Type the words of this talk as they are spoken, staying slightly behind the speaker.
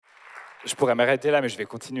Je pourrais m'arrêter là, mais je vais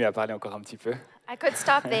continuer à parler encore un petit peu. I could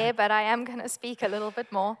stop there, but I am going to speak a little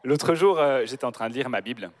bit more. L'autre jour, j'étais en train de lire ma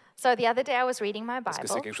Bible, So the other day I was reading my parce que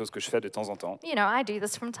c'est Bible. quelque chose que je fais de temps en temps. You know, I do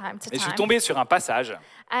this from time to Et je suis time. tombé sur un passage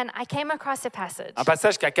And I came across a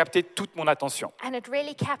passage. qui a capté toute mon attention. And it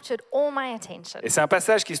really captured all my attention. Et c'est un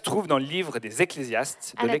passage qui se trouve dans le livre des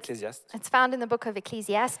Ecclésiastes, de And l'Ecclésiaste, It's found in the book of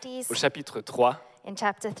Ecclesiastes au chapitre 3, in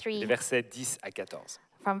chapter les 3, versets 10 à 14.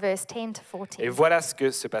 from verse 10 to 14. Et voilà ce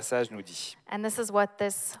que ce passage nous dit. And this is what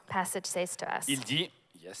this passage says to us. Il dit,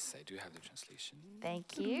 yes, I do have the translation.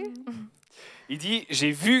 Thank you. Il dit,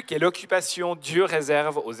 j'ai vu quelle occupation Dieu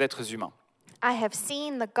réserve aux êtres humains. I have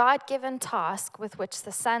seen the God-given task with which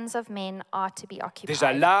the sons of men are to be occupied.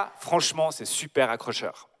 Déjà là, franchement, c'est super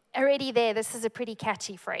accrocheur. Already there, this is a pretty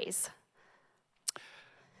catchy phrase.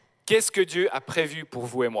 Qu'est-ce que Dieu a prévu pour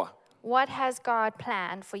vous et moi? What has God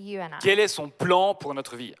planned for you and I? Quel est son plan pour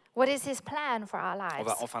notre vie? What is his plan for our On lives?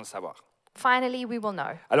 va enfin le savoir. Finally, we will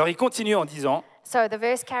know. Alors il continue en disant, So the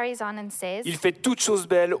verse carries on and says, il fait toutes choses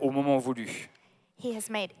belles au moment voulu. He has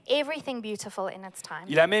made everything beautiful in its time.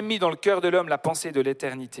 Il a même mis dans le cœur de l'homme la pensée de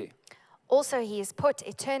l'éternité, Also, he has put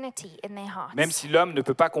eternity in their hearts, même si l'homme ne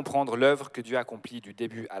peut pas comprendre l'œuvre que Dieu accomplit du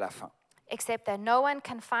début à la fin. except that no one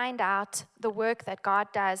can find out the work that God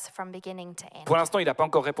does from beginning to end. Pour l'instant, il n'a pas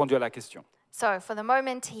encore répondu à la question. So for the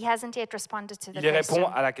moment, he hasn't yet responded to the Il y répond question.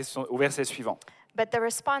 à la question au verset suivant. But the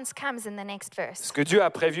response comes in the next Ce verse. que Dieu a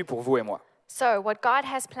prévu pour vous et moi. So what God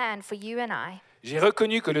has planned for you and I, J'ai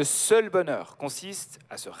reconnu que le seul bonheur consiste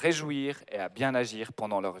à se réjouir et à bien agir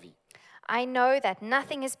pendant leur vie. I know that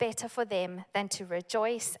nothing is better for them than to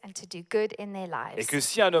rejoice and to do good in their Et lives. que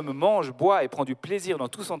si un homme mange, boit et prend du plaisir dans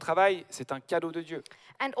tout son travail, c'est un cadeau de Dieu.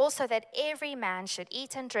 And also that every man should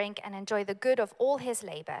eat and drink and enjoy the good of all his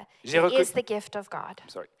labor. J'ai It reconnu- is the gift of God.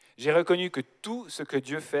 J'ai reconnu que tout ce que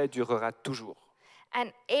Dieu fait durera toujours, And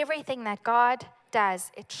everything that God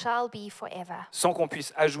does, it shall be forever. sans qu'on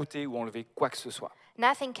puisse ajouter ou enlever quoi que ce soit.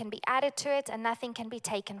 Nothing can be added to it and nothing can be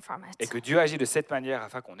taken from Et it. que Dieu agit de cette manière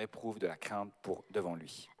afin qu'on éprouve de la crainte devant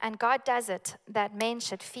lui. And God does it that men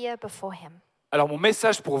should fear before him. Alors mon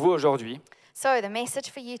message pour vous aujourd'hui, So the message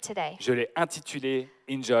for you today, je l'ai intitulé «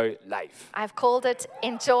 Enjoy Life I've called it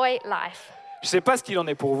Enjoy Life. ». Je ne sais pas ce qu'il en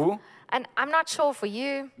est pour vous, And I'm not sure for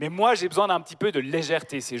you, mais moi j'ai besoin d'un petit peu de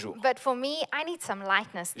légèreté ces jours. but for me, I need some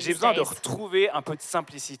lightness J'ai these besoin de days. retrouver un peu de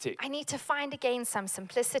simplicité. I need to find again some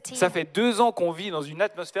simplicity. Ça fait 2 ans qu'on vit dans une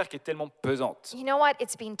atmosphère qui est tellement pesante. You know what?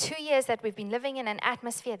 It's been 2 years that we've been living in an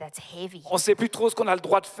atmosphere that's heavy. On ne sait plus trop ce qu'on a le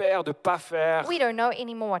droit de faire, de ne pas faire. De We don't know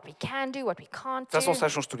anymore what we can do, what we can't toute façon, do. ça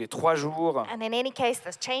change tous les 3 jours. And in any case,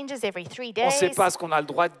 this changes every 3 On ne sait days. pas ce qu'on a le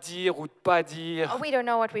droit de dire ou de pas dire We don't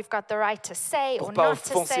know what we've got the right to say pour or ne pas not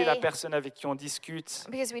to offenser la say personne avec qui on discute.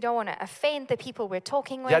 because we don't want to offend the people we're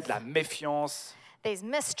talking Il y a with. de la méfiance, There's il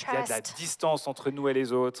y a de la mistrust. distance entre nous et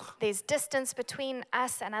les autres. There's distance between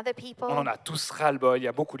us and other people. On en a tous ras-le-bol, il y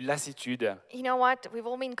a beaucoup de lassitude. You know what? We've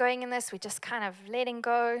all been going in this. We're just kind of letting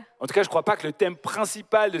go. En tout cas, je ne crois pas que le thème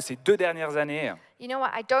principal de ces 2 dernières années, You know what?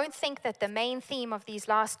 I don't think that the main theme of these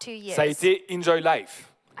last 2 years, ça a été Enjoy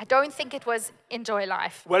Life. I don't think it was enjoy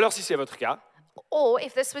life. Ou alors, si c'est votre cas, Or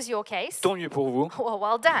if this was your case, tant mieux pour vous,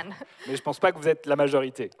 well done. mais je ne pense pas que vous êtes la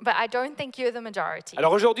majorité. But I don't think you're the majority.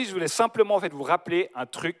 Alors aujourd'hui, je voulais simplement vous rappeler un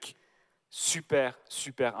truc super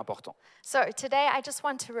important. So today I just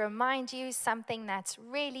want to remind you something that's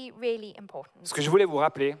really, really important. Ce que je voulais vous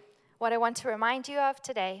rappeler, What I want to remind you of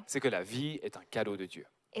today c'est que la vie est un cadeau de Dieu.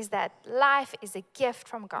 is that life is a gift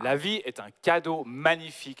from God. La vie est un cadeau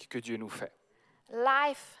magnifique que Dieu nous fait,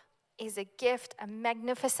 Life is a gift, a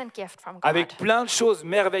magnificent gift from God. avec plein de choses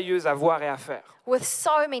merveilleuses à voir et à faire, With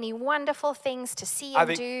so many wonderful things to see and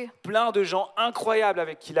avec do, plein de gens incroyables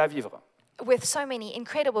avec qui la vivre. with so many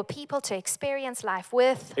incredible people to experience life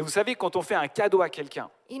with. Et vous savez, quand on fait un cadeau à quelqu'un,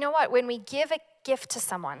 You know what? When we give a gift to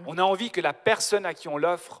someone, on a envie que la personne à qui on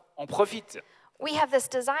l'offre en profite. we have this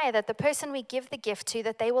desire that the person we give the gift to,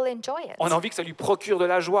 that they will enjoy it. On a envie que ça lui procure de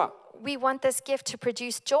la joie. We want this gift to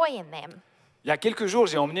produce joy in them. Il y a quelques jours,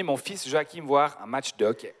 j'ai emmené mon fils Joachim voir un match de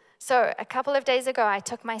hockey. So a couple of days ago, I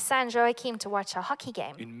took my son Joachim to watch a hockey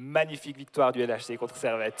game. Une magnifique victoire du LHC contre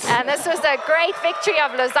Servette. And this was a great victory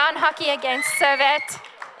of Lausanne hockey against Servette.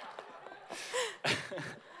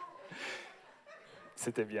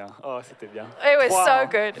 C'était bien. Oh, c'était bien. It was 3-1. so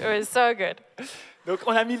good. It was so good. Donc,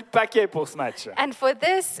 on a mis le paquet pour ce match. And for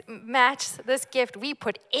this match, this gift, we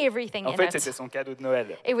put everything En in fait, c'était it. son cadeau de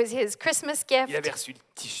Noël. It was his Christmas Il avait gift. reçu le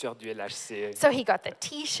t-shirt du LHC. So he got the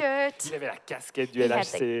T-shirt. Il avait la casquette du He had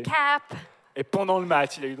LHC. the cap. Et pendant le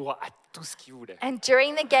match, il a eu droit à tout ce qu'il voulait. And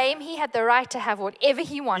during the game, he had the right to have whatever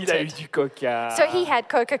he Il a eu wanted. du coca, So he had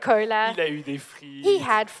Coca-Cola, il a eu des frites, he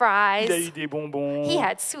had il a eu fries, des bonbons. he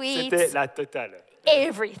had C'était sweets, la totale.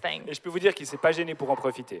 everything. Et je peux vous dire qu'il ne s'est pas gêné pour en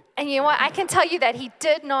profiter. And you know what? I can tell you that he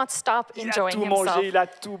did not stop Il a enjoying tout mangé, himself. il a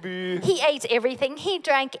tout bu, He ate everything, he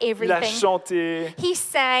drank il a everything, chanté. he Il a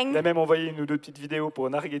sang, même envoyé une ou deux petites vidéos pour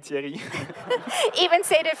narguer Thierry. even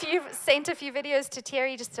sent a few videos to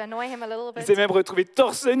Thierry just to annoy him a little Il s'est bit. même retrouvé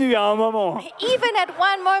torse nu à un moment. Even at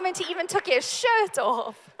one moment, he even took his shirt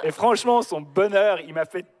off. Et franchement, son bonheur, il m'a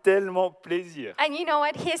fait tellement plaisir. And you know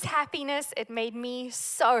what? His happiness, it made me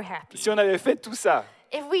so happy. Si on avait fait tout ça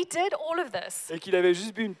If we did all of this, et qu'il avait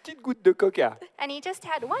juste bu une petite goutte de coca, and he just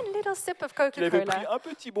had one little sip of qu'il avait pris Coca-Cola, un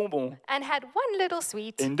petit bonbon and had one little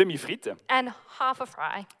sweet, et une demi-frite, and half a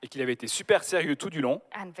fry, et qu'il avait été super sérieux tout du long,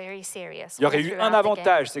 and very serious. il y aurait all eu throughout un the game.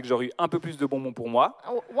 avantage, c'est que j'aurais eu un peu plus de bonbons pour moi.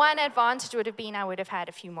 One advantage would have been I would have had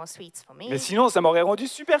a few more sweets for me. Mais sinon, ça m'aurait rendu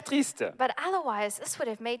super triste. But otherwise, this would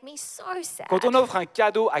have made me so sad. Quand on offre un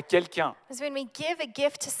cadeau à quelqu'un, Because when we give a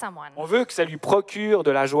gift to someone, on veut que ça lui procure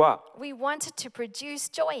de la joie. we want it to produce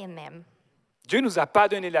joy in them. Dieu ne nous a pas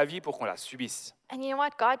donné la vie pour qu'on la subisse. And you know what?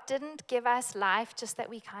 God didn't give us life just that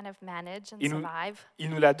we kind of manage and Il nous, survive. il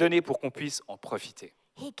nous l'a donné pour qu'on puisse en profiter.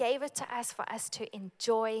 He gave it to us for us to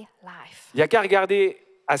enjoy life. Il n'y a qu'à regarder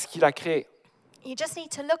à ce qu'il a créé, You just need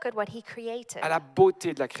to look at what He created, à la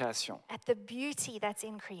beauté de la création, at the beauty that's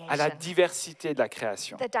in à la creation, diversité de la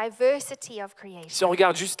création. the diversity of Si creation. on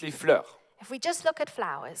regarde juste les fleurs, If we just look at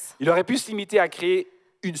flowers, il aurait pu se limiter à créer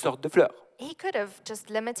une sorte de fleur. He could have just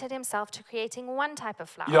limited himself to creating one type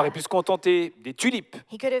of Il aurait flower. pu se contenter des tulipes.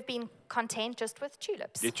 He could have been content just with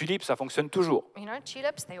tulips. Les tulipes, ça fonctionne toujours. You know,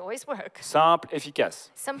 tulips, they always work. Simple,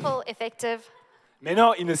 efficace. Simple, effective. Mais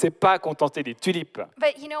non, il ne s'est pas contenté des tulipes.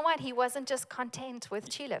 But you know what? He wasn't just content with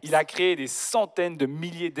tulips. Il a créé des centaines de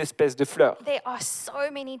milliers d'espèces de fleurs. There are so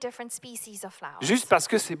many different species of flowers. Juste parce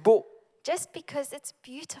que c'est beau. Just because it's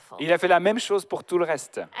beautiful. Il a fait la même chose pour tout le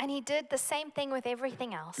reste. And he did the same thing with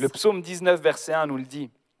everything else. Le psaume 19, verset 1 nous le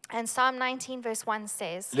dit. And Psalm 19 verse 1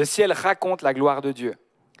 says Le ciel raconte la gloire de Dieu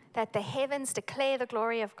that the heavens declare the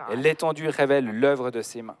glory of et God, l'étendue révèle l'œuvre de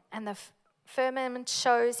ses mains. and the firmament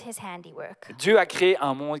shows his handiwork. Dieu a créé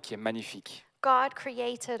un monde qui est magnifique. God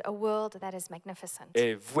created a world that is magnificent.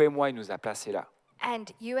 Et vous et moi, il nous a placés là. And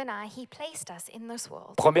you and I, he placed us in this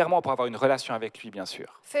world. Premièrement, pour avoir une relation avec lui, bien sûr.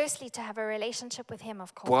 Firstly, to have a relationship with him,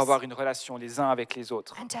 of Pour course. avoir une relation les uns avec les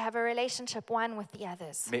autres. And to have a relationship one with the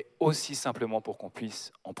others. Mais aussi simplement pour qu'on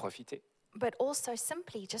puisse en profiter. But also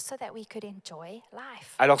simply just so that we could enjoy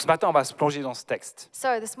life. Alors ce matin, on va se plonger dans ce texte.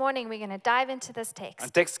 So this morning we're going to dive into this Un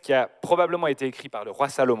text. texte qui a probablement été écrit par le roi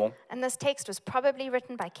Salomon, And this text was probably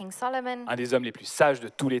written by King Solomon, un des hommes les plus sages de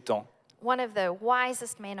tous les temps. one of the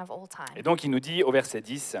wisest men of all Et time. donc il nous dit au verset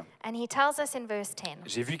 10, And he tells us in verse 10, «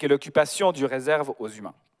 J'ai vu quelle occupation Dieu réserve aux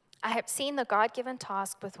humains. I have seen the God-given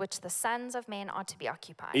task with which the sons of men are to be » Et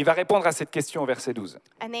occupied. il va répondre à cette question au verset 12.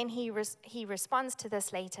 And then he responds to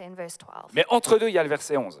this later in verse 12. Mais entre deux, il y a le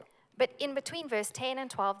verset 11. But in between verse 10 and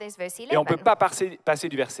 12, there's verse Et on ne 11. peut pas passer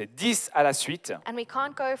du verset 10 à la suite And we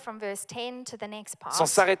can't go from verse 10 to the next part sans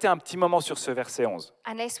s'arrêter un petit moment sur ce verset 11.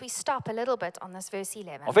 unless we stop a little bit on this verse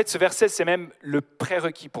 11. En fait, ce verset, c'est même le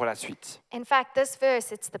prérequis pour la suite. In fact, this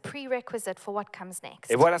verse, it's the prerequisite for what comes next.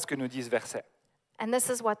 Et voilà ce que nous dit ce verset. And this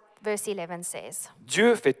is what verse 11 says.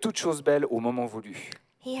 Dieu fait toutes choses belles au moment voulu.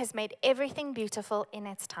 He has made everything beautiful in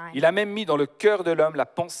its time. Il a même mis dans le cœur de l'homme la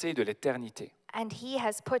pensée de l'éternité. And he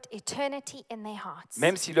has put eternity in their hearts.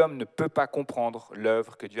 Même si l'homme ne peut pas comprendre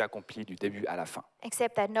l'œuvre que Dieu accomplit du début à la fin.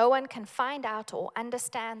 Except that no one can find out or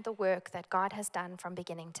understand the work that God has done from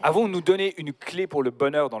beginning to end. Avons-nous donné une clé pour le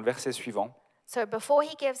bonheur dans le verset suivant? So before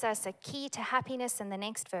he gives us a key to happiness in the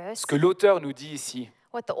next verse, Ce que l'auteur nous dit ici,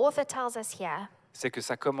 what the author tells us here c'est que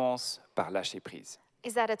ça commence par lâcher prise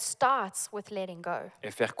is that it starts with letting go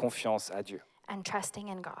et faire confiance à Dieu. and trusting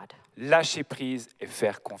in God. Lâcher prise et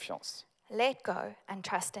faire confiance. Let go and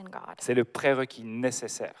trust in God. C'est le prérequis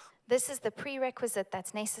nécessaire This is the prerequisite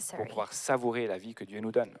that's pour necessary pouvoir savourer la vie que Dieu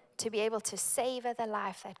nous donne. to be able to savor the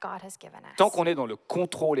life that God has given us. Tant qu'on est dans le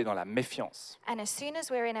contrôle et dans la méfiance, And as soon as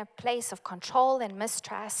we're in a place of control and ce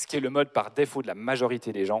mistrust, qui est le mode par défaut de la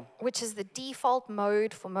majorité des gens, which is the default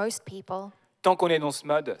mode for most people, tant qu'on est dans ce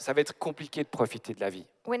mode, ça va être compliqué de profiter de la vie.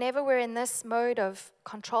 whenever we're in this mode of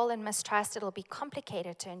control and mistrust, it'll be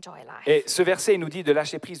complicated to enjoy life. Et ce verset il nous dit de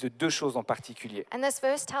lâcher prise de deux choses en particulier. And this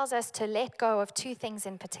verse tells us to let go of two things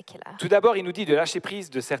in particular. Tout d'abord, il nous dit de lâcher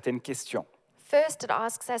prise de certaines questions. First, it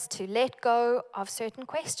asks us to let go of certain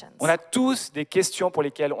questions. On a tous des questions pour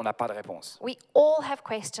lesquelles on n'a pas de réponse. We all have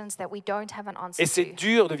questions that we don't have an answer Et c'est to.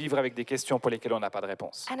 dur de vivre avec des questions pour lesquelles on n'a pas de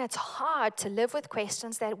réponse. And it's hard to live with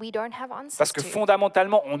questions that we don't have answers Parce que to.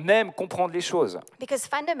 fondamentalement, on aime comprendre les choses. Because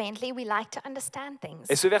fundamentally, we like to understand things.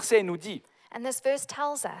 Et ce verset nous dit And this verse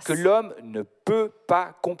tells us que l'homme ne peut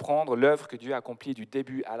pas comprendre l'œuvre que Dieu a accomplie du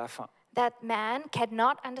début à la fin. that man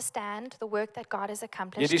cannot understand the work that God has Il y a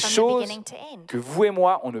accomplished des from the choses beginning to end. que vous et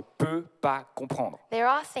moi, on ne peut pas comprendre. There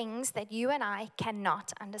are things that you and I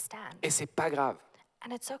cannot understand. Et c'est pas grave.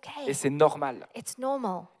 And it's Et okay. c'est normal. It's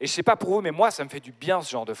normal. Et je sais pas pour vous, mais moi, ça me fait du bien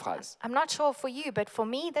ce genre de phrase. I'm not sure for you, but for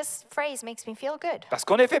me, this phrase makes me feel good. Parce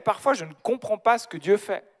qu'en effet, parfois, je ne comprends pas ce que Dieu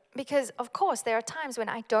fait. Because, of course, there are times when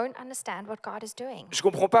I don't understand what God is doing. Je ne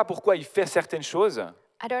comprends pas pourquoi il fait certaines choses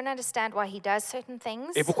I don't understand why He does certain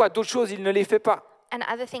things et pourquoi d'autres choses, il ne les fait pas. and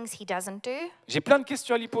other things He doesn't do. J'ai plein de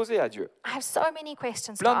questions à lui poser à Dieu. I have so many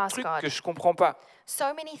questions to Plein de ask trucs God. que je ne comprends pas.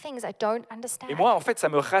 So many things I don't understand. Et moi, en fait, ça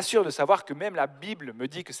me rassure de savoir que même la Bible me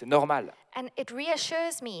dit que c'est normal. And it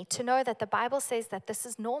reassures me to know that the Bible says that this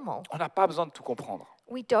is normal. On n'a pas besoin de tout comprendre.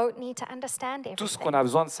 We don't need to understand Tout ce qu'on everything. a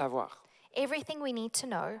besoin de savoir, Everything we need to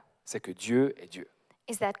know c'est que Dieu est Dieu,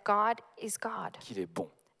 is that God is God, qu'il est bon,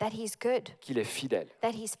 that He's good, qu'il est fidèle,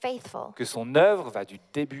 that He's faithful, que son œuvre va du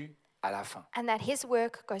début à la fin and that His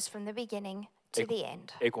work goes from the beginning to Et- the end,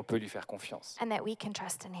 et qu'on peut lui faire confiance. and that we can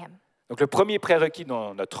trust in Him. Donc le premier prérequis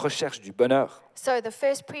dans notre recherche du bonheur, So, the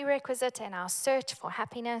first prerequisite in our search for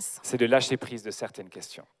happiness c'est de lâcher prise de certaines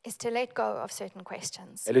questions. is to let go of certain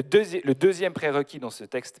questions. Et le deuxième prérequis dont ce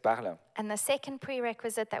texte parle, And the second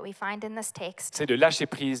prerequisite that we find in this text c'est de lâcher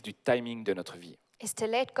prise du timing de notre vie. is to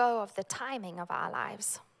let go of the timing of our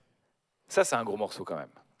lives. Ça, c'est un gros morceau quand même.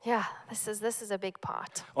 Yeah, this is a big part.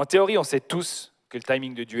 En théorie, on sait tous que le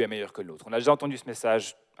timing de Dieu est meilleur que l'autre. On a déjà entendu ce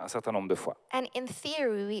message un certain nombre de fois. And in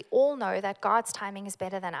theory, we all know that God's timing is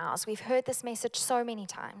better than ours. We've heard this message so many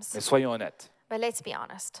times. Mais soyons honnêtes, But let's be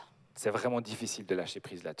honest. c'est vraiment difficile de lâcher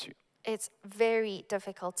prise là-dessus. It's very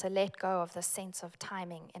difficult to let go of the sense of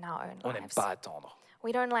timing in our own On n'aime lives. pas attendre.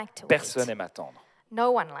 We don't like to Personne wait. n'aime attendre. No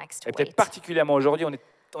one likes to Et peut-être wait. particulièrement aujourd'hui,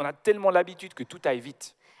 on a tellement l'habitude que tout aille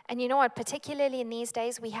vite. And you know what? Particularly in these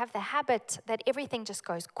days, we have the habit that everything just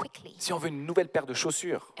goes quickly. Si on veut une nouvelle paire de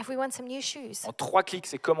chaussures, If we want some new shoes, en 3 clics,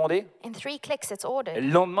 c'est commandé. in 3 clicks, it's Et ordered. le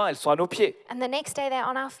lendemain, elles sont à nos pieds. And the next day, they're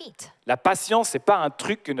on our feet. La patience, ce n'est pas un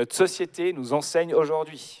truc que notre société nous enseigne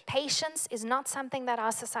aujourd'hui. Patience is not something that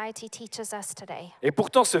our society teaches us today. Et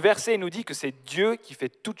pourtant, ce verset nous dit que c'est Dieu qui fait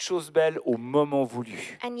toutes choses belles au moment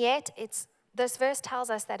voulu. And yet, this verse tells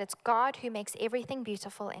us that it's God who makes everything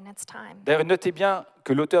beautiful in its time. D'ailleurs, notez bien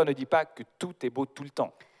que l'auteur ne dit pas que tout est beau tout le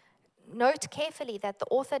temps. Note carefully that the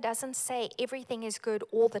author doesn't say everything is good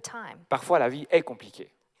all the time. Parfois, la vie est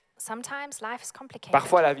compliquée. Sometimes life is complicated.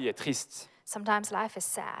 Parfois, la vie est triste. Sometimes life is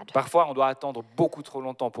sad. Parfois, on doit attendre beaucoup trop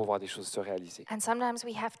longtemps pour voir des choses se réaliser. And sometimes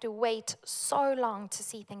we have to wait so long to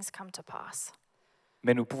see things come to pass.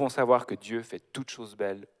 Mais nous pouvons savoir que Dieu fait toutes choses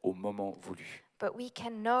belles au moment voulu. But we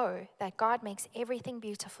can know that God makes everything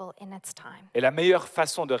beautiful in its time. Et la meilleure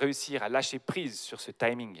façon de réussir à lâcher prise sur ce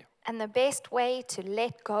timing, And the best way to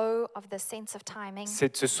let go of the sense of timing c'est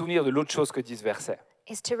de se souvenir de l'autre chose que dit ce verset.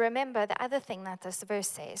 is to remember the other thing that this verse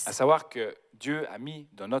says. À savoir que Dieu a mis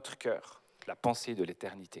dans notre cœur la pensée de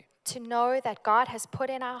l'éternité. To know that God has put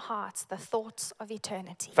in our hearts the thoughts of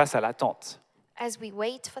eternity. Face à l'attente, As we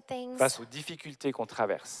wait for things, face aux difficultés qu'on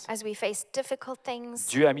traverse, as we face difficult things,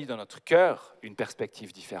 Dieu a mis dans notre cœur une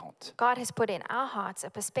perspective différente. God has put in our hearts a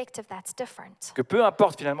perspective that's different. Que peu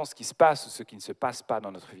importe finalement ce qui se passe ou ce qui ne se passe pas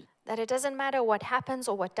dans notre vie, That it doesn't matter what happens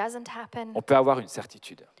or what doesn't happen, on peut avoir une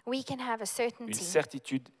certitude we can have une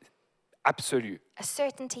certitude absolue. a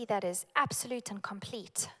certainty that is absolute and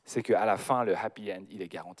complete, C'est qu'à la fin, le happy end, il est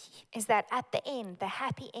garanti. is that at the end, the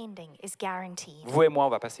happy ending is guaranteed. Vous et moi, on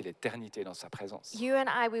va passer l'éternité dans sa présence. You and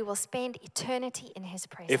I, we will spend eternity in His Et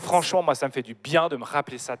presence. franchement, moi, ça me fait du bien de me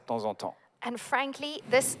rappeler ça de temps en temps. And frankly,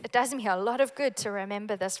 it does me a lot of good to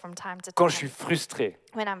remember this from time to Quand je suis time. frustré,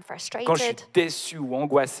 When I'm quand je suis frustrated, déçu ou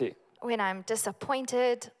angoissé, when I'm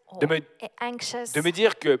disappointed or de me- anxious, de me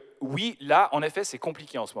dire que oui, là, en effet, c'est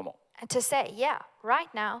compliqué en ce moment. and to say, yeah,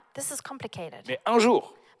 right now, this is complicated. Mais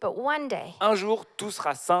But one day, un jour, tout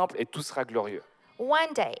sera simple et tout sera glorieux.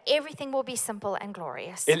 one day, everything will be simple and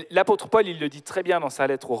glorious. Et l'apôtre Paul, il le dit très bien dans sa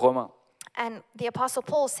lettre aux Romains. And the Apostle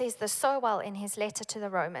Paul says this so well in his letter to the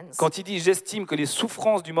Romans. Quand il dit « J'estime que les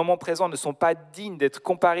souffrances du moment présent ne sont pas dignes d'être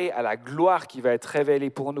comparées à la gloire qui va être révélée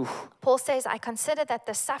pour nous. Paul says, I consider that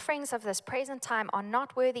the sufferings of this present time are not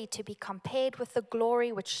worthy to be compared with the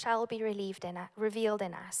glory which shall be revealed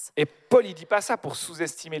in us. » Et Paul, il dit pas ça pour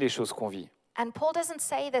sous-estimer les choses qu'on vit. And Paul doesn't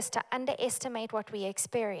say this to underestimate what we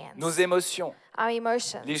experience, Nos émotions, our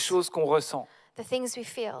emotions, les choses qu'on ressent. the things we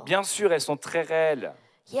feel. Bien sûr, elles sont très réelles,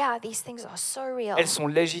 Yeah, these things are so real. elles sont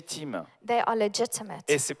légitimes. They are legitimate.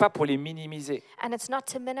 Et ce n'est pas pour les minimiser. And it's not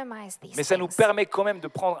to minimize these Mais ça nous things. permet quand même de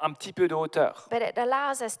prendre un petit peu de hauteur But it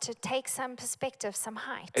allows us to take some perspective, some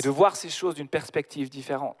height, et de voir ces choses d'une perspective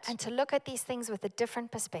différente. and to look at these things with a different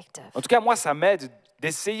perspective. En tout cas, moi, ça m'aide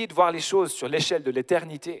d'essayer de voir les choses sur l'échelle de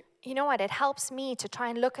l'éternité You know what? It helps me to try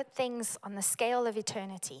and look at things on the scale of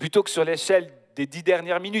eternity plutôt que sur l'échelle des 10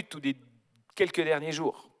 dernières minutes ou des quelques derniers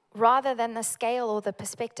jours. rather than the scale or the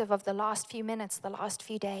perspective of the last few minutes, the last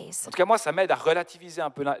few days. En tout cas, moi, ça m'aide à relativiser un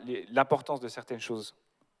peu l'importance de certaines choses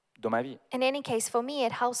dans ma vie. In any case, for me,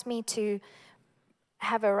 it helps me to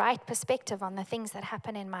have a right perspective on the things that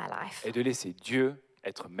happen in my life Et de laisser Dieu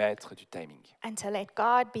être maître du timing. and to let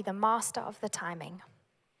God be the master of the timing.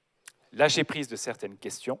 Lâcher prise de certaines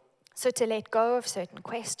questions, So to let go of certain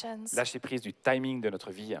questions lâcher prise du timing de notre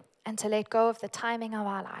vie and to let go of the timing of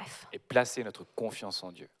our life et placer notre confiance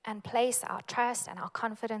en Dieu. and place our trust and our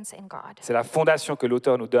confidence in God. C'est la fondation que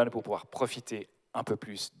l'auteur nous donne pour pouvoir profiter un peu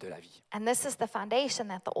plus de la vie. And this is the foundation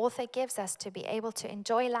that the author gives us to be able to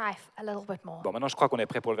enjoy life a little bit more. Bon, maintenant, je crois qu'on est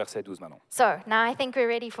prêt pour le verset 12 maintenant. So now I think we're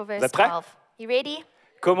ready for verse êtes prêts? 12. You ready?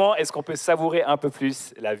 Comment est-ce qu'on peut savourer un peu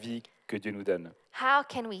plus la vie que Dieu nous donne? How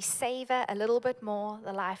can we savor a little bit more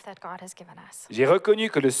the life that God has given us? J'ai reconnu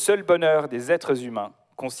que le seul bonheur des êtres humains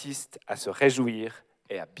consiste à se réjouir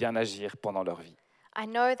et à bien agir pendant leur vie. I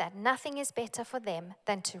know that nothing is better for them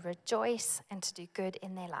than to rejoice and to do good in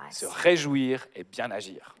their Se lives. réjouir et bien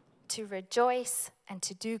agir, To rejoice and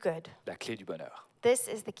to do good. la clé du bonheur. This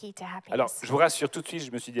is the key to Alors, happiness. je vous rassure tout de suite,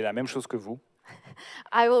 je me suis dit la même chose que vous.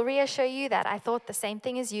 I will reassure you that I thought the same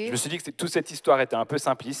thing as Je you. me suis dit que toute cette histoire était un peu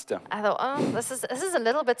simpliste, I thought, oh, this is a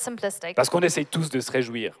little bit simplistic parce qu'on essaye tous de se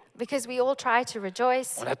réjouir. because we all try to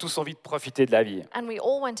rejoice On a tous envie de profiter de la vie. and we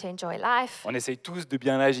all want to enjoy life On essaye tous de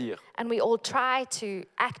bien agir. and we all try to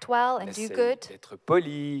act well On and do essaye good. d'être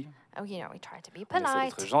poli, Oh, you know, we try to be on essaie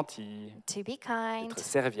polite, d'être gentil, to be kind, d'être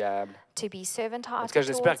serviable. to be En tout servant-hearted cas,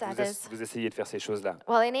 j'espère towards que others. vous essayez de faire ces choses-là.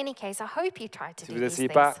 Well, in any case, I hope you try to Si do vous these n'essayez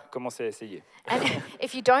things. pas, commencez à essayer. And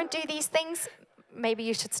if you don't do these things, maybe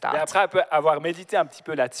you should Et start. après avoir médité un petit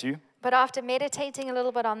peu là-dessus, But after meditating a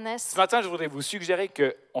little bit on this, ce matin, je voudrais vous suggérer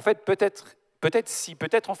que, en fait,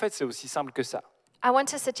 peut-être en fait, c'est aussi simple que ça. I want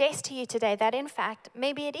to suggest to you today that in fact,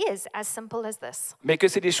 maybe it is as simple as this, Mais que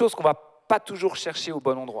c'est des choses qu'on va pas toujours chercher au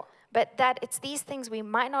bon endroit. but that it's these things we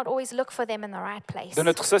might not always look for them in the right place. Dans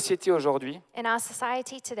notre société aujourd'hui, In our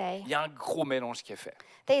society today, il y a un gros mélange qui est fait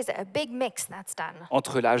there's a big mix that's done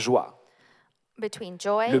entre la joie, between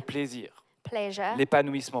joy, le plaisir, pleasure,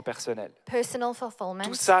 l'épanouissement personnel. personal Tout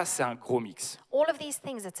fulfillment. ça, c'est un gros mix. All of these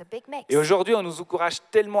things, it's a big mix. Et aujourd'hui, on nous encourage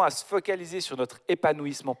tellement à se focaliser sur notre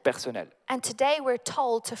épanouissement personnel, And today we're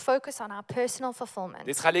told to focus on our personal fulfillment,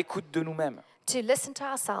 d'être à l'écoute de nous-mêmes, to listen to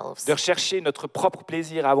ourselves, de rechercher notre propre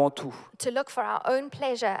plaisir avant tout. to look for our own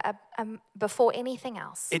pleasure before anything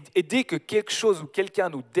else. Et dès que quelque chose ou quelqu'un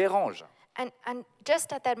nous dérange, And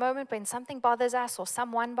just at that moment when something bothers us or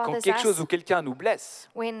someone quand bothers quelque chose us, ou quelqu'un nous blesse,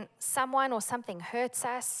 when someone or something hurts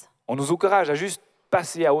us, on nous encourage à juste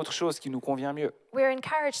passer à autre chose qui nous convient mieux. we're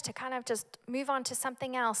encouraged to kind of just move on to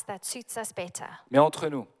something else that suits us better. Mais entre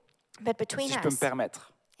nous, But between si je peux me us,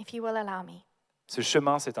 permettre, if you will allow me, ce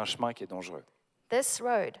chemin, c'est un chemin qui est dangereux. this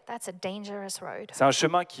road, that's a dangerous road. C'est un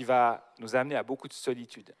chemin qui va nous amener à beaucoup de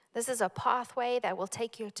solitude This is a pathway that will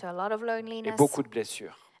take you to a lot of et loneliness beaucoup de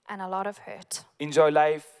blessures. and a lot of hurt. Enjoy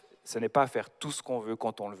life, ce n'est pas faire tout ce qu'on veut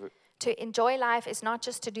quand on le veut. To enjoy life is not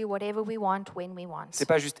just to do whatever we want when we want. C'est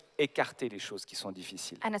pas juste écarter les choses qui sont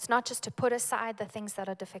difficiles. And it's not just to put aside the things that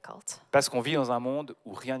are difficult. Parce qu'on vit dans un monde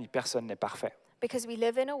où rien ni personne n'est parfait. Because we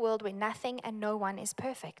live in a world where nothing and no one is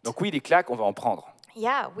perfect. Donc oui, des claques, on va en prendre.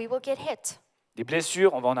 Yeah, we will get hit. Des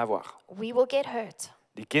blessures, on va en avoir. We will get hurt.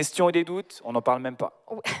 Des questions et des doutes, on n'en parle même pas.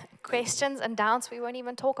 Questions and doubts, we won't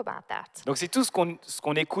even talk about that. Donc c'est tout ce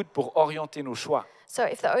qu'on écoute pour orienter nos choix. So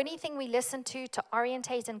if the only thing we listen to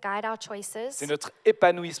orientate and guide our choices C'est notre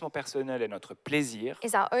épanouissement personnel et notre plaisir.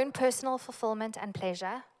 is our own personal fulfillment and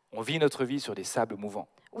pleasure, On vit notre vie sur des sables mouvants,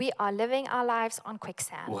 we are living our lives on où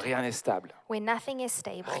quicksand, rien n'est stable, where nothing is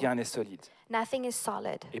stable, rien n'est solide. nothing is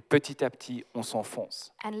solid, Et petit à petit, on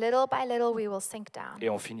s'enfonce and little by little we will sink down, et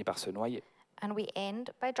on finit par se noyer. and we end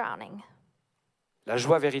by drowning. La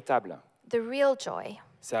joie véritable, The real joy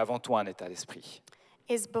c'est avant tout un état d'esprit.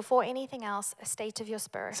 is before anything else a state of your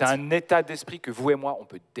spirit. C'est un état d'esprit que vous et moi, on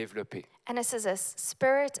peut développer. And this is a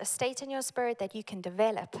spirit, a state in your spirit that you can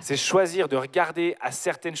develop. C'est choisir de regarder à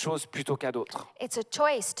certaines choses plutôt qu'à d'autres. It's a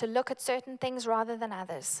choice to look at certain things rather than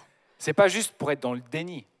others. C'est pas juste pour être dans le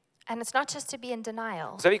déni. And it's not just to be in denial.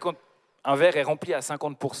 Vous savez, quand un verre est rempli à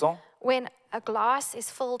 50%, When a glass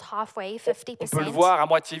is filled halfway, on peut le 50%, voir à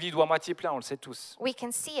moitié vide ou à moitié plein, on le sait tous. we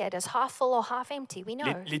can see it as half full or half empty. We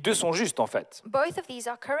know. Les deux sont justes en fait. Both of these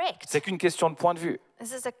are correct. C'est qu'une question de point de vue.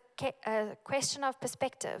 This is a question of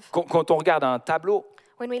perspective. Quand on regarde un tableau,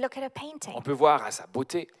 When we look at a painting, on peut voir à sa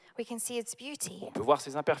beauté, we can see its beauty, on peut voir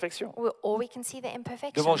ses imperfections. or we can see the Devant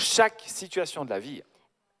imperfections. chaque situation de la vie,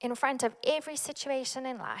 In front of every situation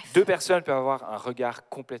in life, deux personnes peuvent avoir un regard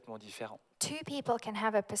complètement différent. two people can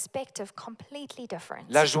have a perspective completely different.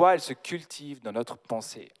 La joie, elle se cultive dans notre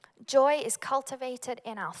pensée Joy is cultivated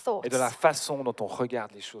in our thoughts et dans la façon dont on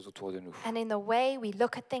regarde les choses autour de nous. and in the way we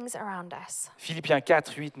look at things around us. Philippiens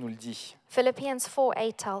 4:8 nous le dit. Philippians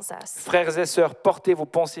 4:8 tells us, Frères et sœurs, portez vos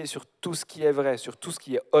pensées sur tout ce qui est vrai, sur tout ce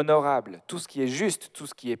qui est honorable, tout ce qui est juste, tout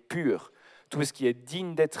ce qui est pur, tout ce qui est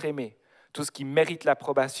digne d'être aimé, tout ce qui mérite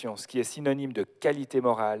l'approbation, ce qui est synonyme de qualité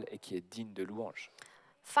morale et qui est digne de louange.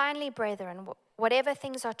 Finally, brethren, whatever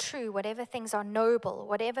things are true, whatever things are noble,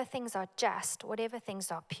 whatever things are just, whatever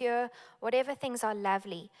things are pure, whatever things are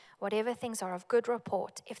lovely, whatever things are of good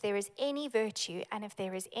report, if there is any virtue and if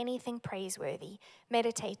there is anything praiseworthy,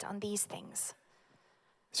 meditate on these things.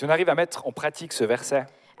 Si on arrive à mettre en pratique ce verset,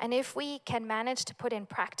 And if we can manage to put in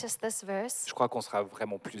practice this verse, je crois qu'on sera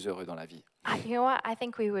vraiment plus heureux dans la vie. you know what? I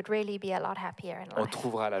think we would really be a lot happier in On life.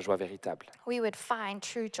 trouvera la joie véritable. We would find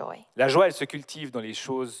true joy. La joie, elle se cultive dans les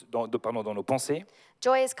choses, dans nos pensées.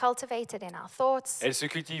 Joy is cultivated in our thoughts, Elle se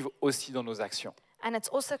cultive aussi dans nos actions. and it's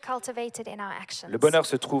also cultivated in our actions. Le bonheur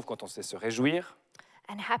se trouve quand on sait se réjouir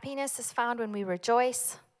And happiness is found when we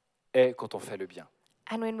rejoice et quand on fait le bien.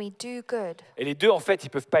 and when we do good. Et les deux, en fait, ils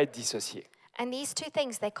ne peuvent pas être dissociés. And these two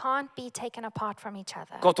things, they can't be taken apart from each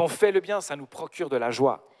other. Quand on fait le bien, ça nous procure de la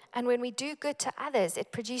joie. And when we do good to others, it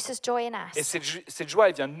produces joy in Et us. cette joie,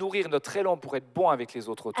 elle vient nourrir notre élan pour être bon avec les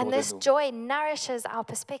autres autour And de this nous. joy nourishes our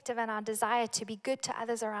perspective and our desire to be good to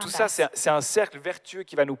others around Tout ça, us. c'est un cercle vertueux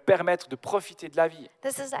qui va nous permettre de profiter de la vie.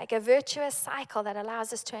 This is like a virtuous cycle that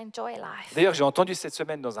allows us to enjoy life. D'ailleurs, j'ai entendu cette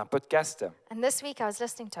semaine dans un podcast And this week I was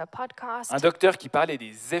listening to a podcast, un docteur qui parlait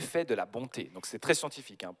des effets de la bonté. Donc c'est très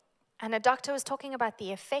scientifique, hein. and a doctor was talking about the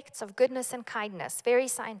effects of goodness and kindness, very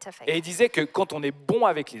scientific. Et il disait que quand on est bon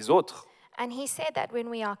avec les autres, And he said that when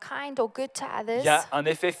we are kind or good to il others, y a un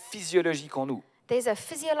effet physiologique en nous. there's a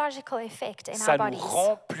physiological effect in Ça our nous bodies.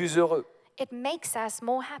 rend plus heureux. It makes us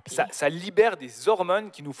more happy. Ça libère des hormones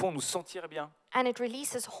qui nous font nous sentir bien. And it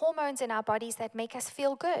releases hormones in our bodies that make us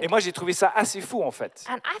feel good. Et moi, j'ai trouvé ça assez fou, en fait,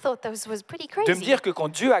 And I thought this was pretty de me crazy. dire que quand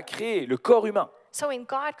Dieu a créé le corps humain, So when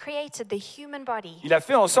God created the human body, il a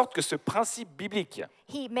fait en sorte que ce principe biblique,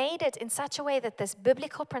 He made it in such a way that this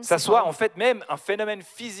biblical ça soit en principle, fait même un phénomène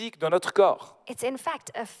physique dans notre corps. it's in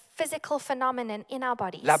fact a physical phenomenon in our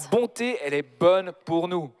bodies. La bonté, elle est bonne pour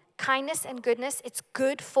nous. Kindness and goodness, it's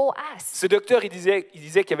good for us. Ce docteur, il disait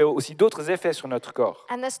qu'il y avait aussi d'autres effets sur notre corps.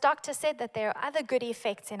 And this doctor said that there are other good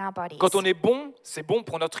effects in our bodies. Quand on est bon, c'est bon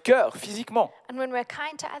pour notre cœur, physiquement. And when we're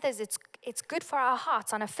kind to others, it's good for our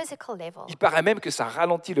hearts on a physical level. Il paraît même que ça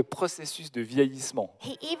ralentit le processus de vieillissement.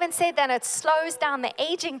 He even said that it slows down the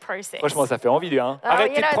aging process. Franchement, ça fait envie, hein. Oh,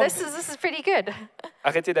 Arrêtez, this is pretty good.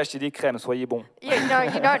 arrêtez d'acheter des crèmes, soyez bons. You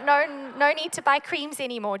no need to buy creams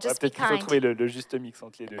anymore. Just be Peut-être qu'il faut kind. trouver le juste mix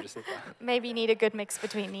entre les deux, je sais pas. Maybe you need a good mix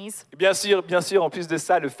between these. Et bien sûr, en plus de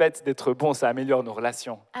ça, le fait d'être bon, ça améliore nos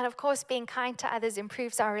relations. And of course, being kind to others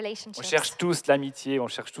improves our On relationships. cherche tous l'amitié, on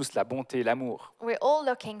cherche tous la bonté, l'amour. We're all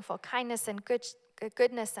looking for kindness and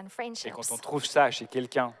goodness and Et friendships. quand on trouve ça chez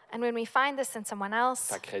quelqu'un, And when we find this in someone else,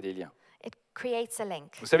 ça crée des liens. it creates a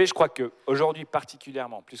link. Vous savez, je crois qu'aujourd'hui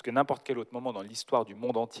particulièrement, plus que n'importe quel autre moment dans l'histoire du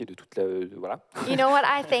monde entier, de toute voilà, You know what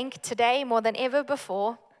I think today, more than ever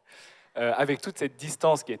before, avec toute cette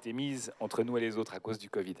distance qui a été mise entre nous et les autres à cause du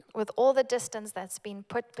Covid, with all the distance that's been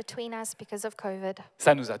put between us because of COVID,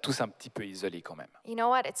 ça nous a tous un petit peu isolés quand même. you know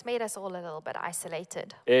what? It's made us all a little bit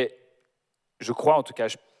isolated. Et je crois, en tout cas,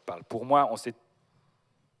 je parle pour moi,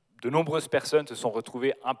 de nombreuses personnes se sont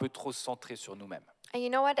retrouvées un peu trop centrées sur nous-mêmes. And you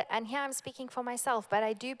know what? And here I'm speaking for myself, but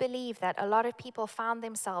I do believe that a lot of people found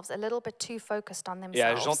themselves a little bit too focused on Et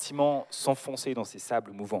à themselves. gentiment s'enfoncer dans ces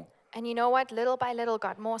sables mouvants. And you know what? Little by little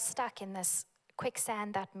got more stuck in this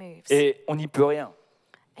quicksand that moves. Et on n'y peut rien.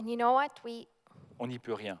 And you know what? On n'y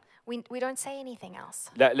peut rien. We don't say anything else.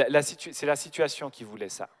 C'est la situation qui voulait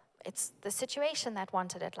ça. It's the situation that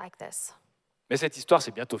wanted it like this. Mais cette histoire,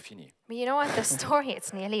 c'est bientôt fini. But you know what? The story,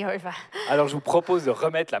 it's nearly over. Alors je vous propose de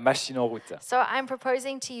remettre la machine en route, So I'm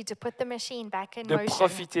proposing to you to put the machine back in de motion,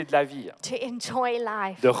 profiter de la vie, to enjoy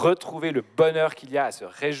life, de retrouver le bonheur qu'il y a à se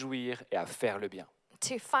réjouir et à faire le bien.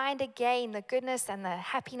 to find again the goodness and the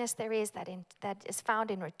happiness there is that is found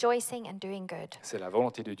in rejoicing and doing good. C'est la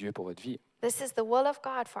volonté de Dieu pour votre vie, This is the will of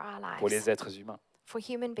God for our pour lives, les êtres humains. for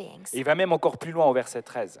human beings. Et il va même encore plus loin au verset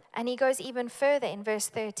 13. And he goes even further in verse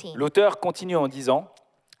 13. L'auteur continue en disant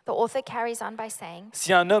The author carries on by saying, «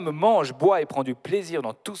 Si un homme mange, boit et prend du plaisir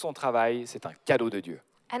dans tout son travail, c'est un cadeau de Dieu.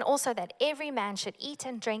 and also that every man should eat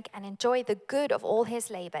and drink and enjoy the good of all his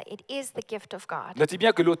labor. It is the gift of God. » Notez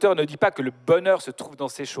bien que l'auteur ne dit pas que le bonheur se trouve dans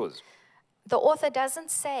ces choses. The author doesn't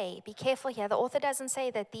say, be careful here, the author doesn't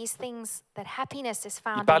say that these things, that happiness is Il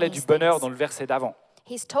found in parlait du these bonheur things. dans le verset d'avant.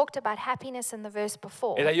 He's talked about happiness in the verse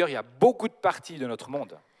before. Et d'ailleurs, il y a beaucoup de parties de notre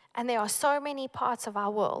monde And there are so many parts of our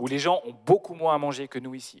où world les gens ont beaucoup moins à manger que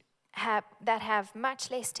nous ici, that have much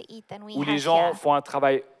less to eat than we où have les gens here. font un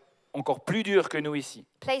travail encore plus dur que nous ici.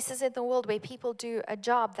 Places in the world where people do a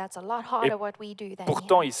job that's a lot harder what we do than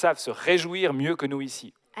Pourtant, here. ils savent se réjouir mieux que nous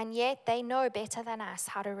ici. And yet they know better than us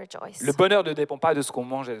how to rejoice. Le bonheur ne dépend pas de ce qu'on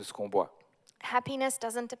mange et de ce qu'on boit, Happiness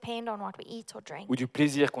doesn't depend on what we eat or drink ou du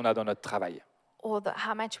plaisir qu'on a dans notre travail. or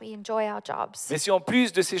how much we enjoy our jobs. Mais si en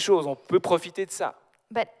plus de ces choses, on peut profiter de ça,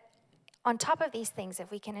 But on top of these things, if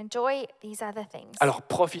we can enjoy these other things, alors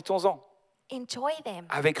profitons-en enjoy them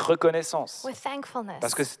avec reconnaissance, with thankfulness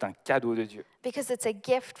parce que c'est un cadeau de Dieu. because it's a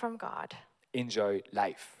gift from God. Enjoy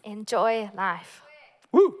life. Enjoy life.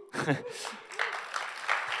 Woo!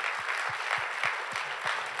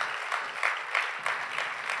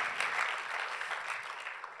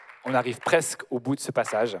 On arrive presque au bout de ce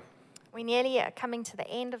passage We nearly are coming to the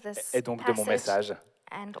end of this et donc de mon passage message.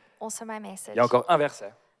 and also my message. Il y a encore un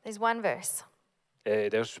verset. There's one verse. Et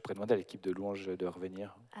d'ailleurs, je pourrais demander à l'équipe de louange de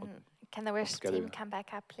revenir. And can the worship cas, team le- come back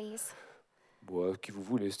up, please? Bon, qui vous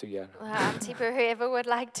voulez, c'est égal. Tipo, whoever would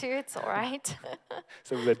like to, it's all right.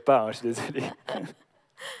 Ça vous aide pas, hein, je suis désolé.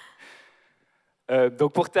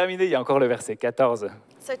 Donc pour terminer, il y a encore le verset 14.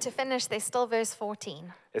 So to finish, there's still verse 14.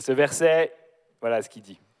 Et ce verset, voilà ce qu'il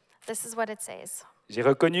dit. This is what it says. J'ai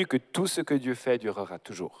reconnu que tout ce que Dieu fait durera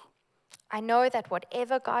toujours, I know that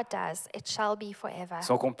whatever God does, it shall be forever.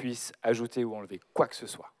 sans qu'on puisse ajouter ou enlever quoi que ce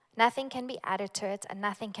soit. Nothing can be added to it and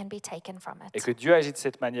nothing can be taken from Et it. que Dieu agit de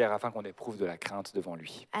cette manière afin qu'on éprouve de la crainte devant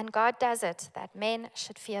lui. And God does it that men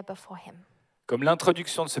should fear before him. Comme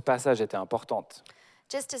l'introduction de ce passage était importante,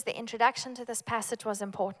 Just as the introduction to this passage was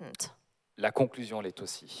important, la conclusion l'est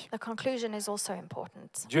aussi. the conclusion is also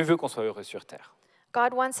important. Dieu veut qu'on soit heureux sur terre,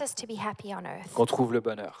 God wants us to be happy on earth, qu'on trouve le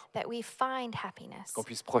bonheur, that we find happiness, qu'on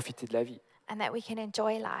puisse profiter de la vie. and that we can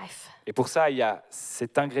enjoy life. Et pour ça, il y a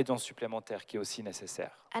cet ingrédient supplémentaire qui est aussi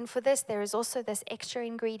nécessaire. And for this, there is also this extra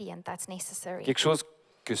ingredient that's necessary. Quelque chose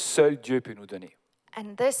que seul Dieu peut nous donner.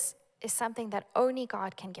 And this is something that only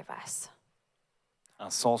God can give us, Un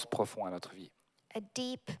sens profond à notre vie. a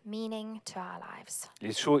deep meaning to our lives.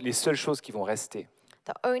 Les seules choses qui vont rester,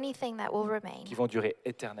 The only thing that will remain, qui vont durer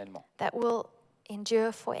éternellement. that will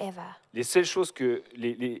endure forever. Les seules choses que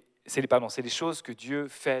c'est les choses que Dieu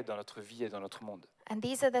fait dans notre vie et dans notre monde. And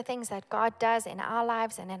these are the things that God does in our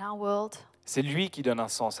lives and in our world. C'est lui qui donne un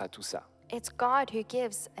sens à tout ça. It's God who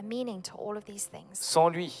gives a meaning to all of these things. Sans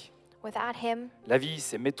lui, Without him, la vie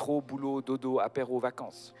c'est métro, boulot, dodo, apéro,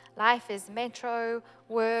 vacances. life is metro,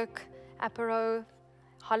 work, apéro,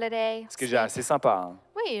 holiday. Ce qui est déjà assez sympa, hein.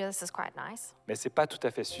 Oui, this is quite nice. Mais c'est pas tout à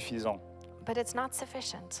fait suffisant But it's not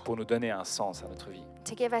sufficient pour nous donner un sens à notre vie,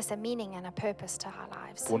 to give us a meaning and a purpose to our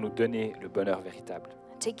lives, pour nous donner le bonheur véritable.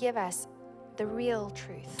 to give us the real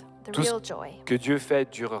truth, the Tout ce- real joy. Que Dieu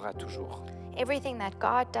fait durera toujours. Everything that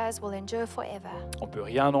God does will endure forever, On peut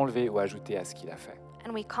rien enlever ou ajouter à ce qu'il a fait.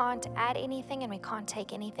 and we can't add anything and we can't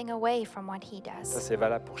take anything away from what He Ça does. c'est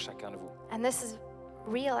valable pour chacun de vous, And this is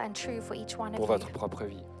real and true for each one pour of votre you, propre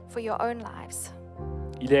vie. for your own lives.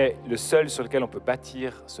 Il est le seul sur lequel on peut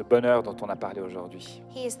bâtir ce bonheur dont on a parlé aujourd'hui.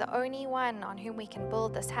 He is the only one on whom we can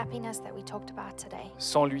build this happiness that we talked about today.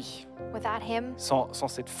 Sans lui, Without Him, sans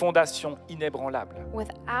cette fondation inébranlable,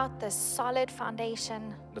 without this solid foundation,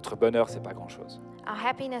 notre bonheur c'est pas grand-chose. our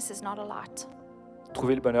happiness is not a lot.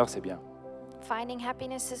 Trouver le bonheur c'est bien. Finding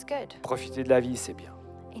happiness is good. Profiter de la vie c'est bien.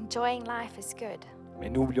 Enjoying life is good.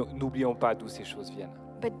 Mais n'oublions pas d'où ces choses viennent.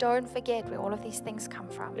 But don't forget where all of these things come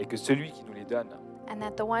from, Et que celui qui nous les donne, and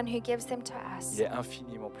that the one who gives them to us, il est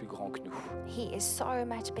infiniment plus grand que nous. He is so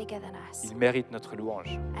much bigger than us, Il mérite notre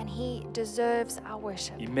louange. and He deserves our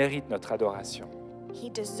worship. Il mérite notre adoration. He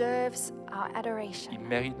deserves our adoration. Il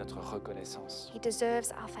mérite notre reconnaissance. He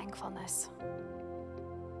deserves our thankfulness.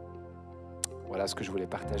 Voilà ce que je voulais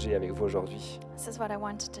partager avec vous aujourd'hui. This is what I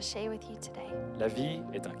wanted to share with you today. La vie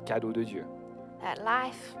est un cadeau de Dieu. That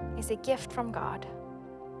life is a gift from God,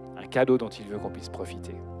 Un cadeau dont il veut qu'on puisse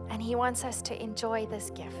profiter. and He wants us to enjoy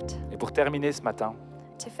this gift. Et pour terminer ce matin,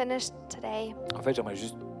 to finish today, en fait, j'aimerais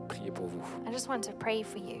juste prier pour vous. I just want to pray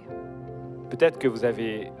for you. Peut-être que vous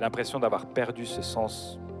avez l'impression d'avoir perdu ce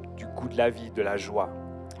sens du goût de la vie, de la joie,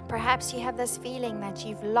 Perhaps you have this feeling that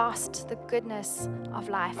you've lost the goodness of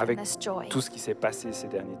life avec and this joy tout ce qui s'est passé ces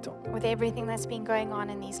derniers temps. with everything that's been going on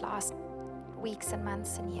in these last weeks and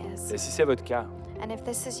months and years. Et si c'est votre cas, And if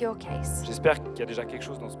this is your case, j'espère qu'il y a déjà quelque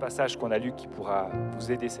chose dans ce passage qu'on a lu qui pourra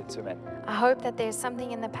vous aider cette semaine, I hope that there's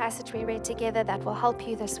something in the passage we read together that will help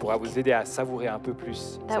you this qui pourra week, vous aider à savourer un peu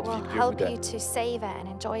plus that cette will vie que Dieu vous help you donne. to savor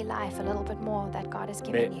and enjoy life a little bit more that God has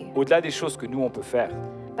Mais given you. au-delà des choses que nous, on peut faire,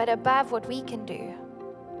 But above what we can do,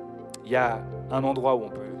 il y a un endroit où on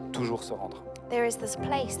peut toujours se rendre, there is this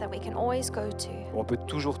place that we can always go to, où on peut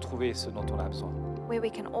toujours trouver ce dont on a besoin. where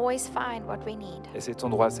we can always find what we need. Et cet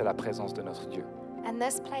endroit, c'est la présence de notre Dieu. And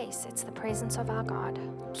this place, it's the presence of our God.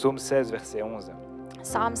 Psaume 16, verset 11,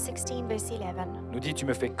 Psalm 16, verse 11. nous dit « Tu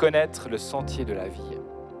me fais connaître le sentier de la vie.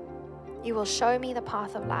 You will show me the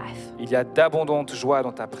path of life, Il y a d'abondantes joies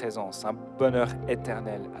dans ta présence, un bonheur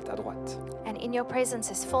éternel à ta droite. and in your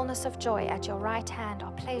presence is fullness of joy. At your right hand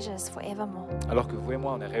are pleasures forevermore. » Alors que vous et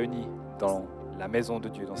moi, on est réunis dans la maison de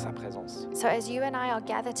Dieu, dans sa présence, So as you and I are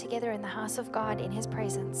gathered together in the house of God in His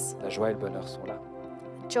presence, la joie et le bonheur sont là,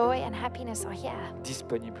 joy and happiness are here,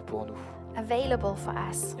 disponibles pour nous. available for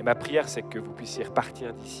us. Et ma prière, c'est que vous puissiez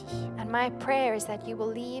repartir d'ici. And my prayer is that you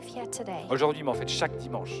will leave here today, Aujourd'hui, mais en fait chaque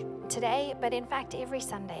dimanche, but in fact every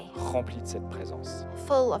Sunday, rempli de cette présence,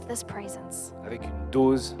 full of this presence, avec une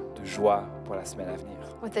dose de joie pour la semaine à venir.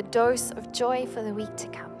 with a dose of joy for the week to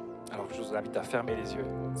come. Alors je vous invite à fermer les yeux.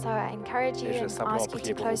 So I encourage you Et je vais and simplement ask you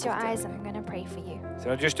prier to pour vous close your pour eyes, and terminer. I'm going to pray for you.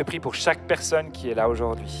 Seigneur Dieu, je te prie pour chaque personne qui est là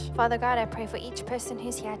aujourd'hui. Father God, I pray for each person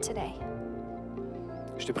who's here today.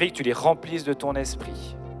 Je te prie que tu les remplisses de ton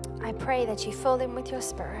esprit. I pray that you fill them with your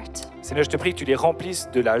spirit. Seigneur, je te prie que tu les remplisses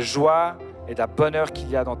de la joie et de la bonheur qu'il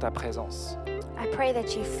y a dans ta présence. I pray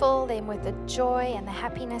that you fill them with the joy and the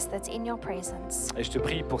happiness that's in your presence. Et je te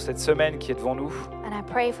prie pour cette semaine qui est devant nous. And I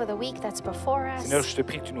pray for the week that's before Seigneur, us. je te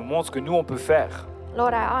prie que tu nous montres ce que nous, on peut faire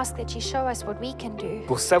Lord, I ask that you show us what we can do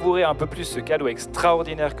pour savourer un peu plus ce cadeau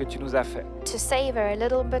extraordinaire que tu nous as fait. to savor a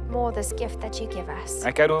little bit more this gift that you give us.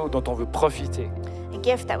 Un cadeau dont on veut profiter, A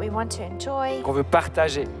gift that we want to enjoy, qu'on veut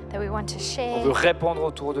partager, that we want to qu'on veut share, répandre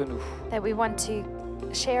autour de nous that we want to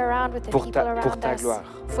share around with the pour people pour around ta us gloire.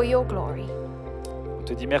 for your glory. On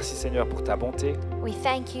te dit merci Seigneur pour ta bonté, We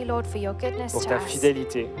thank you, Lord, for your goodness pour to ta us,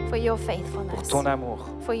 fidélité, for your pour faithfulness, ton amour,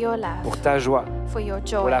 for your love, pour ta joie, for your pour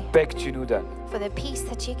joy, la paix que tu nous donnes. for the peace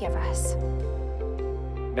that you give us.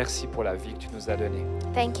 Merci pour la vie que tu nous as donnée.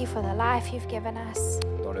 Thank you for the life you've given us.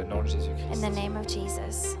 Dans le nom de In Jésus-Christ. the name of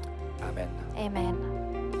Jesus. Amen. Amen.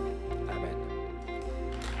 Amen.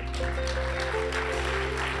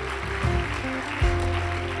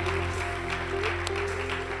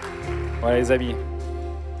 Voilà les amis,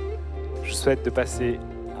 je vous souhaite de passer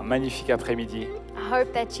un magnifique après-midi. I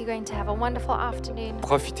hope that you're going to have a wonderful afternoon.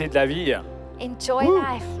 Profitez de la vie, Enjoy Woo!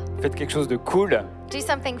 life. faites quelque chose de cool, Do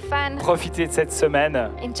something fun. profitez de cette semaine.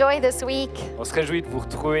 Enjoy this week. On se réjouit de vous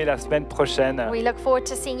retrouver la semaine prochaine We look forward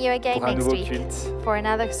to seeing you again pour un next nouveau week culte. for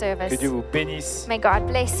another Que service. Dieu vous bénisse, May God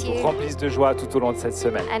bless vous you remplisse de joie tout au long de cette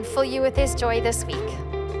semaine. and fill you with His joy this week.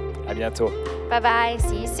 À bientôt. Bye bye.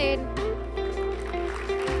 See you soon.